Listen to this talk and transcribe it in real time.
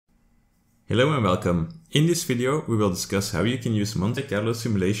Hello and welcome. In this video, we will discuss how you can use Monte Carlo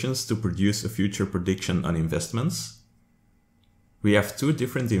simulations to produce a future prediction on investments. We have two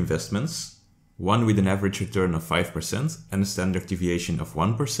different investments, one with an average return of 5% and a standard deviation of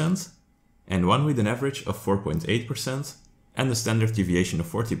 1%, and one with an average of 4.8% and a standard deviation of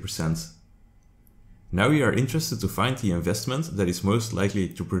 40%. Now we are interested to find the investment that is most likely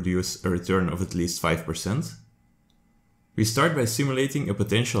to produce a return of at least 5%. We start by simulating a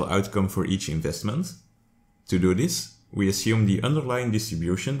potential outcome for each investment. To do this, we assume the underlying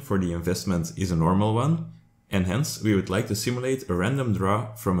distribution for the investment is a normal one, and hence we would like to simulate a random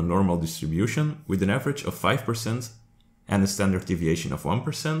draw from a normal distribution with an average of 5% and a standard deviation of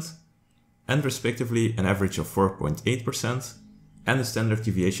 1%, and respectively an average of 4.8% and a standard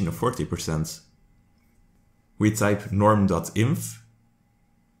deviation of 40%. We type NORM.INV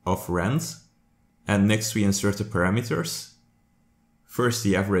of RAND, and next we insert the parameters, first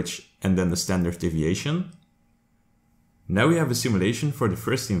the average and then the standard deviation. Now we have a simulation for the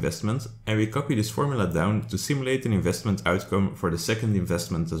first investment, and we copy this formula down to simulate an investment outcome for the second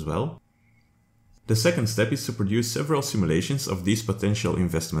investment as well. The second step is to produce several simulations of these potential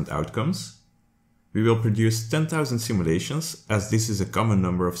investment outcomes. We will produce 10,000 simulations, as this is a common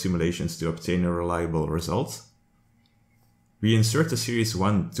number of simulations to obtain a reliable result. We insert the series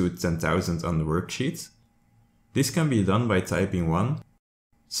 1 to 10,000 on the worksheet. This can be done by typing 1,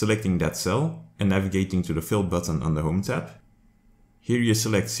 selecting that cell, and navigating to the Fill button on the Home tab. Here you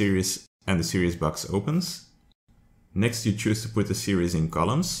select Series and the series box opens. Next you choose to put the series in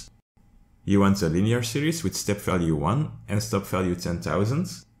columns. You want a linear series with step value 1 and stop value 10,000.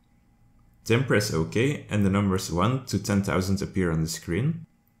 Then press OK and the numbers 1 to 10,000 appear on the screen.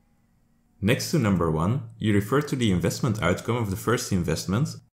 Next to number 1, you refer to the investment outcome of the first investment,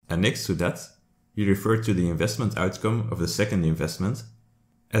 and next to that, you refer to the investment outcome of the second investment,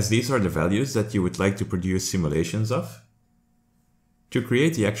 as these are the values that you would like to produce simulations of. To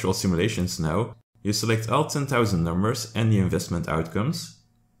create the actual simulations now, you select all 10,000 numbers and the investment outcomes.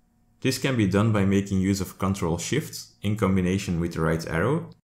 This can be done by making use of Ctrl-Shift in combination with the right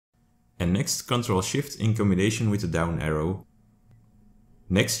arrow, and next Ctrl-Shift in combination with the down arrow.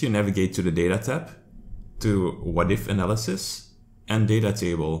 Next you navigate to the Data tab, to What If Analysis, and Data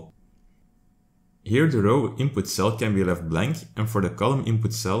Table. Here the row input cell can be left blank, and for the column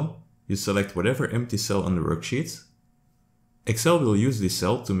input cell, you select whatever empty cell on the worksheet. Excel will use this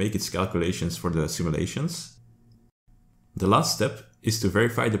cell to make its calculations for the simulations. The last step is to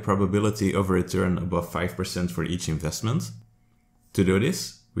verify the probability of a return above 5% for each investment. To do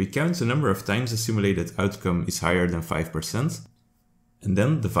this, we count the number of times the simulated outcome is higher than 5%, and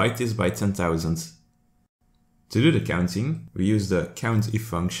then divide this by 10,000. To do the counting, we use the COUNTIF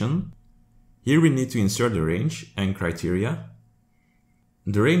function. Here we need to insert the range and criteria.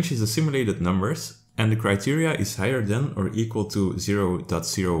 The range is the simulated numbers, and the criteria is higher than or equal to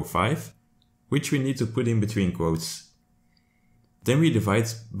 0.05, which we need to put in between quotes. Then we divide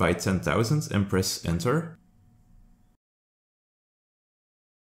by 10,000 and press Enter.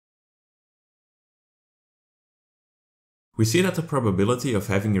 We see that the probability of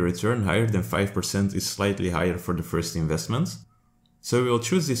having a return higher than 5% is slightly higher for the first investment, so we will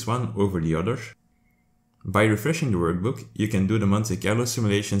choose this one over the other. By refreshing the workbook, you can do the Monte Carlo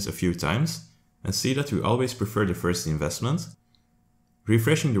simulations a few times and see that we always prefer the first investment.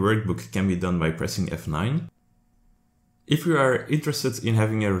 Refreshing the workbook can be done by pressing F9. If we are interested in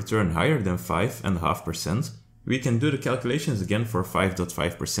having a return higher than 5.5%, we can do the calculations again for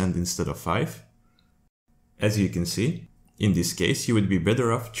 5.5% instead of 5. As you can see, in this case, you would be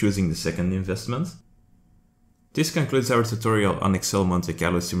better off choosing the second investment. This concludes our tutorial on Excel Monte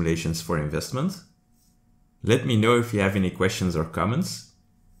Carlo simulations for investment. Let me know if you have any questions or comments.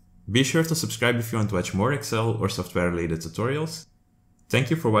 Be sure to subscribe if you want to watch more Excel or software related tutorials.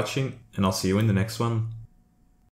 Thank you for watching, and I'll see you in the next one.